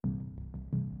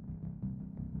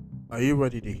Are you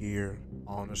ready to hear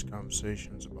honest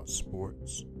conversations about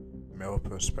sports, male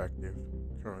perspective,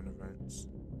 current events,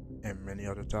 and many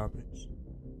other topics?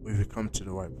 We've come to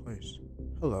the right place.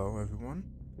 Hello, everyone.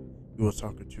 You are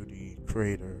talking to the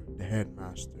creator, the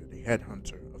headmaster, the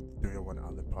headhunter of the 301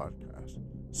 Outlet podcast,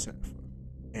 Sinfa.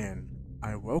 And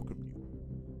I welcome you.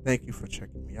 Thank you for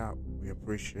checking me out. We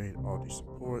appreciate all the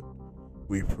support.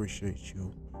 We appreciate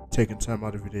you taking time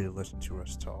out of your day to listen to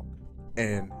us talk.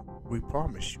 And we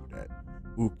promise you that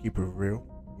we'll keep it real,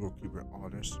 we'll keep it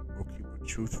honest, we'll keep it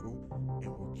truthful, and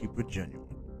we'll keep it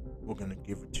genuine. We're going to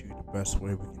give it to you the best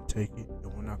way we can take it,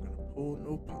 and we're not going to pull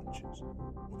no punches.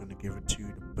 We're going to give it to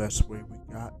you the best way we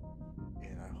got,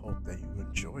 and I hope that you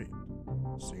enjoy it.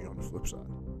 See you on the flip side.